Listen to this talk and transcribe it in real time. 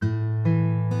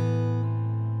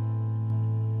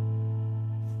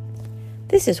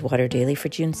This is Water Daily for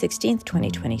June 16th,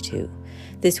 2022.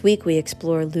 This week we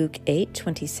explore Luke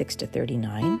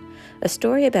 8:26-39, a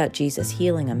story about Jesus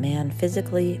healing a man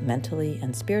physically, mentally,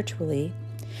 and spiritually,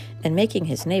 and making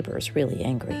his neighbors really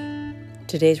angry.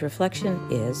 Today's reflection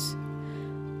is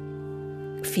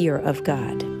fear of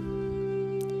God.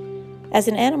 As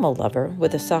an animal lover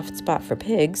with a soft spot for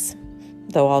pigs,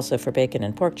 though also for bacon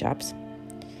and pork chops,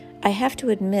 I have to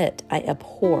admit I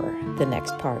abhor the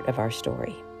next part of our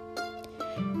story.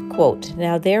 Quote,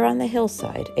 "Now there on the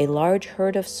hillside a large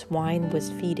herd of swine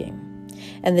was feeding,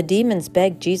 and the demons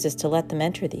begged Jesus to let them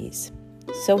enter these.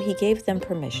 So he gave them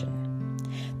permission.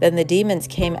 Then the demons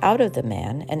came out of the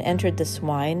man and entered the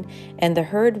swine, and the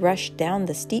herd rushed down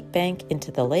the steep bank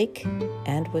into the lake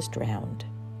and was drowned.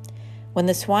 When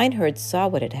the swineherds saw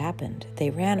what had happened, they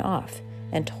ran off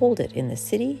and told it in the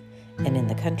city and in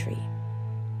the country."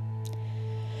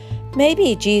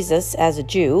 Maybe Jesus, as a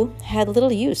Jew, had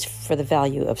little use for the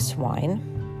value of swine,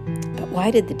 but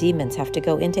why did the demons have to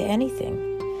go into anything?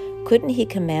 Couldn't he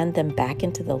command them back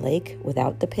into the lake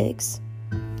without the pigs?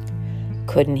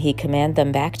 Couldn't he command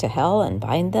them back to hell and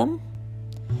bind them?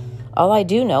 All I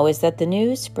do know is that the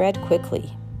news spread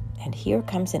quickly, and here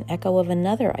comes an echo of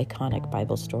another iconic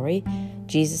Bible story,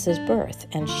 Jesus' birth,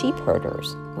 and sheep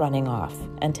herders running off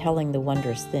and telling the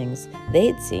wondrous things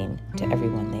they'd seen to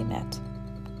everyone they met.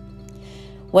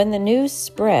 When the news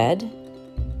spread,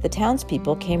 the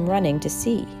townspeople came running to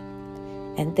see,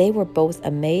 and they were both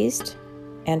amazed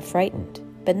and frightened,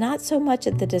 but not so much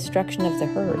at the destruction of the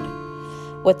herd.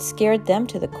 What scared them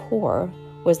to the core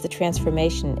was the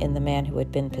transformation in the man who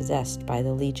had been possessed by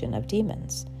the legion of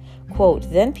demons. Quote,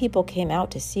 "Then people came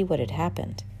out to see what had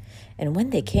happened, and when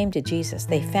they came to Jesus,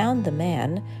 they found the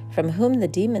man from whom the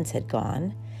demons had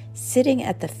gone, sitting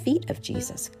at the feet of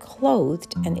Jesus,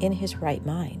 clothed and in his right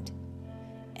mind.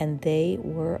 And they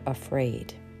were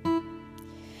afraid."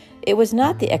 It was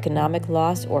not the economic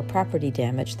loss or property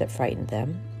damage that frightened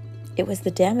them. It was the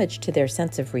damage to their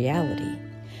sense of reality,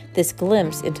 this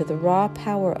glimpse into the raw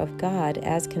power of God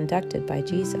as conducted by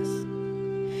Jesus.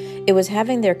 It was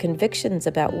having their convictions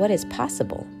about what is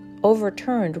possible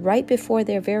overturned right before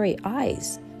their very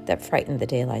eyes that frightened the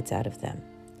daylights out of them.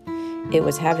 It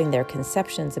was having their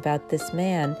conceptions about this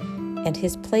man and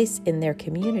his place in their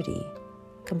community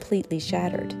completely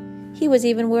shattered. He was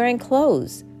even wearing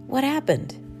clothes. What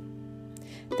happened?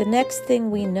 The next thing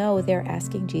we know, they're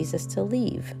asking Jesus to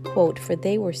leave, quote, "For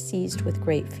they were seized with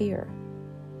great fear."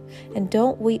 And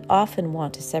don't we often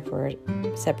want to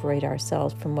separate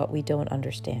ourselves from what we don't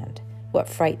understand, what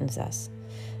frightens us?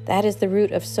 That is the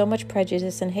root of so much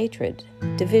prejudice and hatred,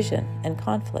 division and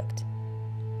conflict.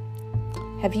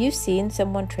 Have you seen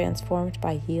someone transformed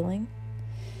by healing?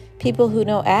 People who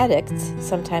know addicts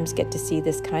sometimes get to see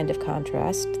this kind of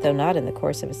contrast, though not in the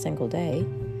course of a single day.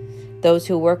 Those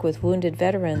who work with wounded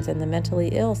veterans and the mentally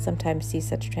ill sometimes see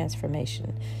such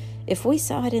transformation. If we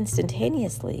saw it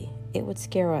instantaneously, it would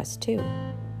scare us too.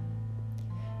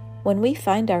 When we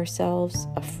find ourselves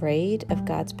afraid of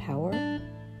God's power,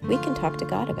 we can talk to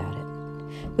God about it.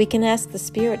 We can ask the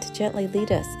Spirit to gently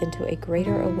lead us into a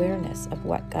greater awareness of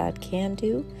what God can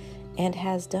do and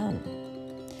has done.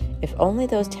 If only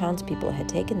those townspeople had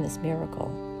taken this miracle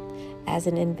as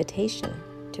an invitation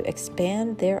to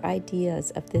expand their ideas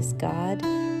of this God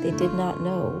they did not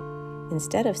know,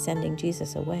 instead of sending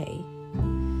Jesus away,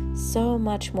 so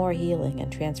much more healing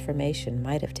and transformation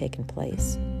might have taken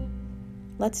place.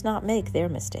 Let's not make their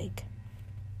mistake.